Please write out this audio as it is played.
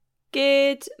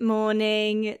Good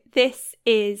morning. This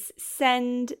is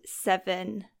Send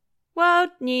 7.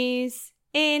 World News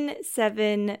in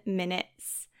 7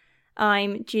 minutes.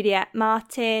 I'm Juliet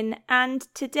Martin, and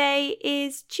today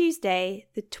is Tuesday,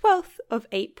 the 12th of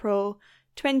April,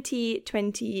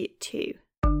 2022.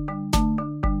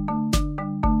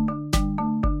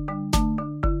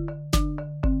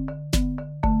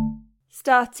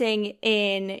 Starting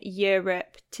in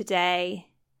Europe today,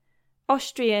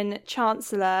 Austrian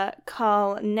Chancellor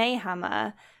Karl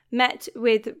Nehammer met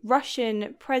with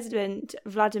Russian President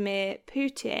Vladimir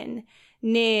Putin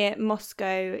near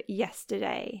Moscow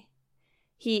yesterday.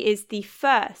 He is the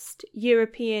first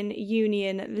European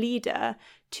Union leader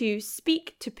to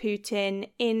speak to Putin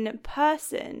in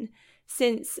person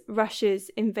since Russia's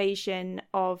invasion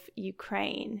of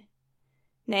Ukraine.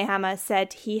 Nehammer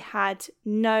said he had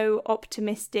no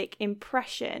optimistic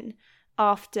impression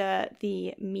after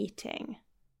the meeting.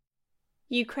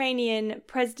 Ukrainian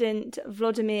President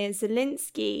Volodymyr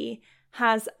Zelensky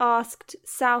has asked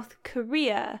South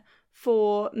Korea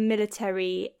for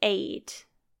military aid.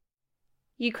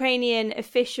 Ukrainian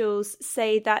officials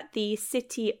say that the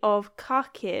city of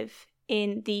Kharkiv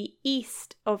in the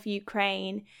east of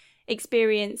Ukraine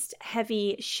experienced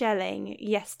heavy shelling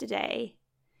yesterday.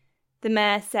 The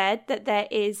mayor said that there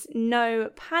is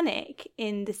no panic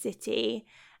in the city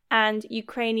and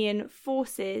Ukrainian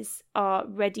forces are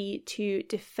ready to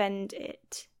defend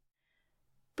it.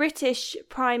 British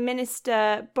Prime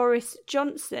Minister Boris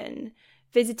Johnson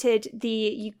visited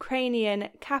the Ukrainian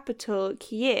capital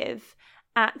Kyiv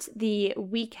at the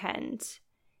weekend.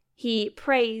 He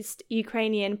praised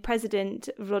Ukrainian President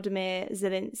Volodymyr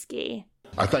Zelensky.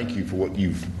 I thank you for what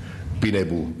you've been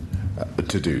able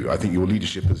to do. I think your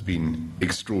leadership has been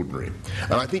extraordinary.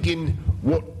 And I think in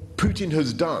what Putin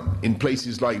has done in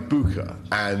places like Bucha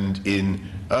and in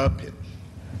Irpin,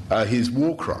 his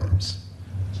war crimes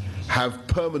have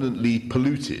permanently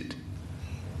polluted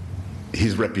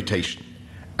his reputation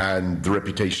and the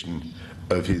reputation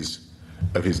of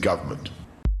his government.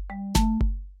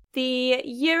 The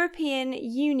European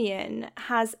Union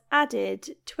has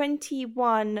added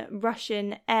 21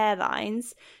 Russian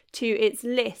airlines to its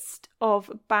list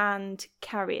of banned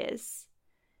carriers.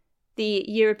 The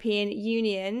European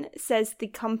Union says the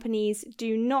companies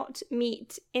do not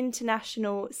meet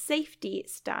international safety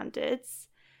standards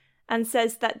and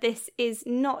says that this is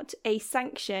not a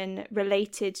sanction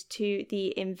related to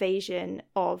the invasion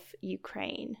of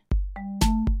Ukraine.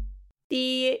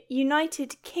 The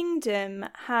United Kingdom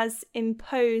has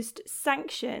imposed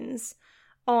sanctions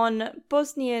on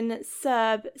Bosnian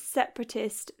Serb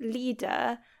separatist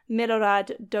leader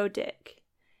Milorad Dodik.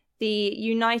 The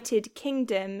United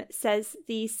Kingdom says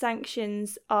the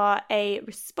sanctions are a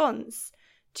response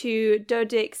to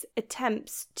Dodik's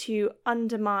attempts to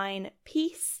undermine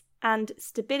peace and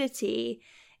stability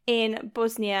in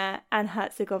Bosnia and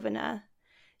Herzegovina.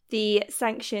 The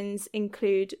sanctions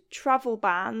include travel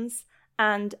bans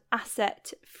and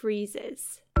asset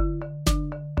freezes.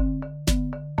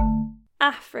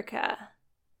 Africa.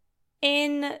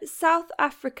 In South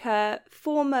Africa,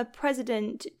 former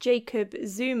President Jacob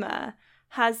Zuma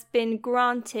has been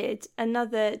granted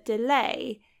another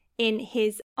delay in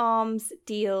his arms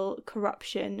deal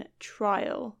corruption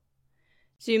trial.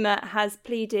 Zuma has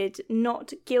pleaded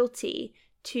not guilty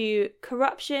to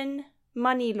corruption,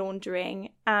 money laundering,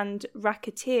 and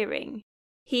racketeering.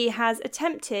 He has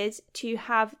attempted to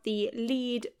have the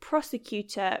lead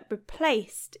prosecutor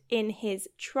replaced in his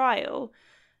trial,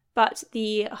 but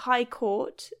the High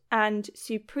Court and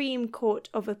Supreme Court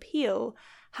of Appeal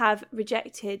have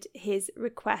rejected his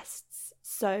requests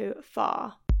so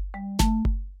far.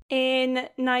 In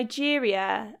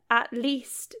Nigeria, at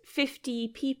least 50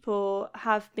 people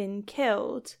have been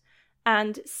killed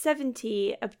and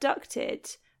 70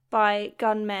 abducted by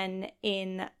gunmen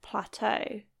in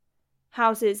Plateau.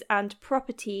 Houses and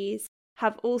properties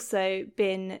have also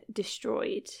been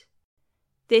destroyed.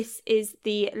 This is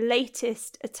the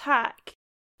latest attack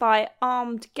by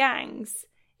armed gangs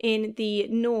in the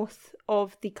north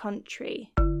of the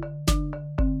country.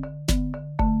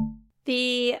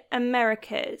 The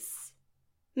Americas.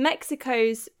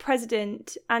 Mexico's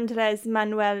President Andrés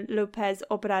Manuel López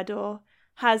Obrador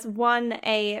has won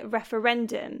a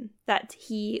referendum that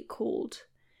he called.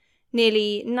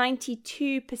 Nearly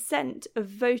 92% of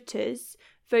voters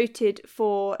voted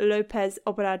for López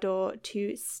Obrador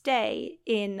to stay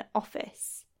in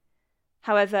office.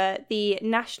 However, the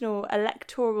National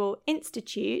Electoral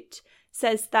Institute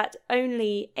says that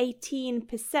only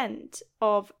 18%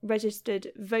 of registered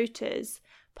voters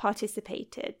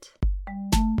participated.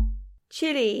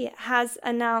 Chile has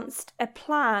announced a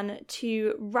plan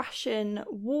to ration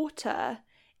water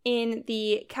in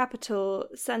the capital,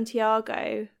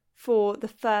 Santiago, for the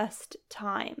first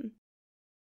time.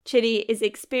 Chile is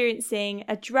experiencing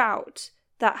a drought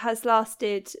that has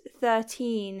lasted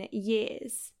 13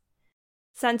 years.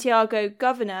 Santiago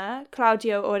Governor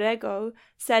Claudio Orrego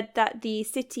said that the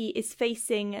city is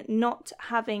facing not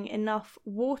having enough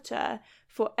water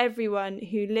for everyone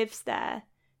who lives there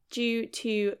due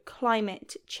to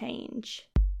climate change.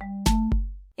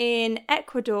 In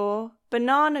Ecuador,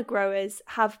 banana growers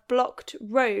have blocked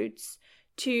roads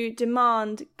to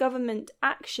demand government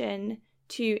action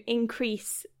to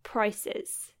increase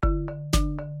prices.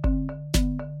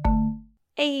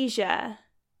 Asia.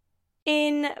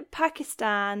 In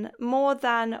Pakistan, more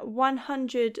than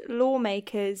 100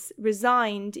 lawmakers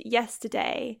resigned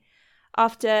yesterday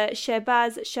after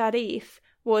Shehbaz Sharif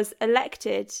was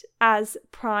elected as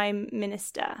Prime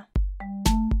Minister.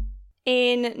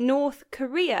 In North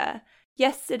Korea,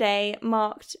 yesterday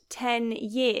marked 10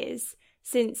 years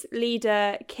since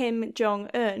leader Kim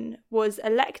Jong-un was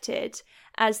elected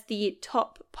as the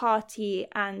top party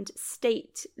and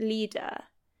state leader.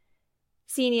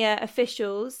 Senior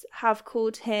officials have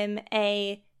called him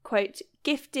a, quote,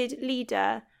 gifted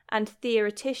leader and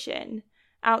theoretician,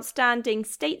 outstanding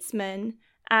statesman,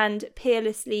 and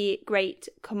peerlessly great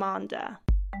commander.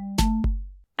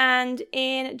 And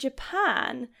in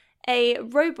Japan, a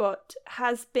robot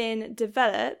has been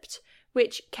developed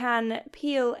which can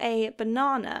peel a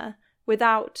banana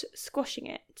without squashing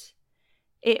it.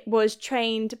 It was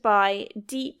trained by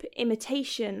deep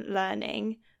imitation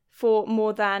learning for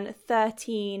more than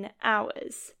 13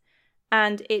 hours,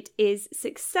 and it is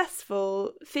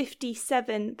successful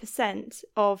 57%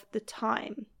 of the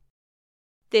time.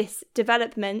 This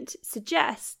development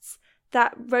suggests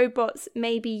that robots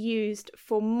may be used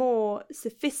for more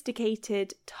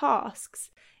sophisticated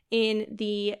tasks in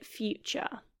the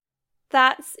future.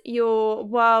 That's your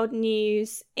world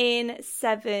news in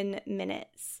 7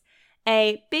 minutes.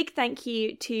 A big thank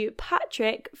you to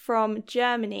Patrick from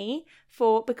Germany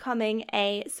for becoming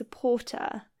a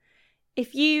supporter.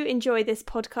 If you enjoy this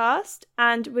podcast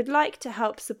and would like to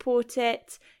help support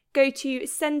it, go to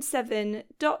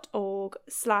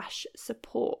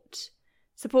send7.org/support.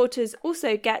 Supporters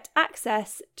also get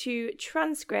access to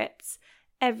transcripts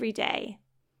every day.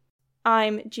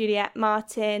 I'm Juliet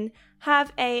Martin.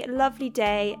 Have a lovely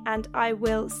day, and I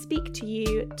will speak to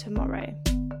you tomorrow.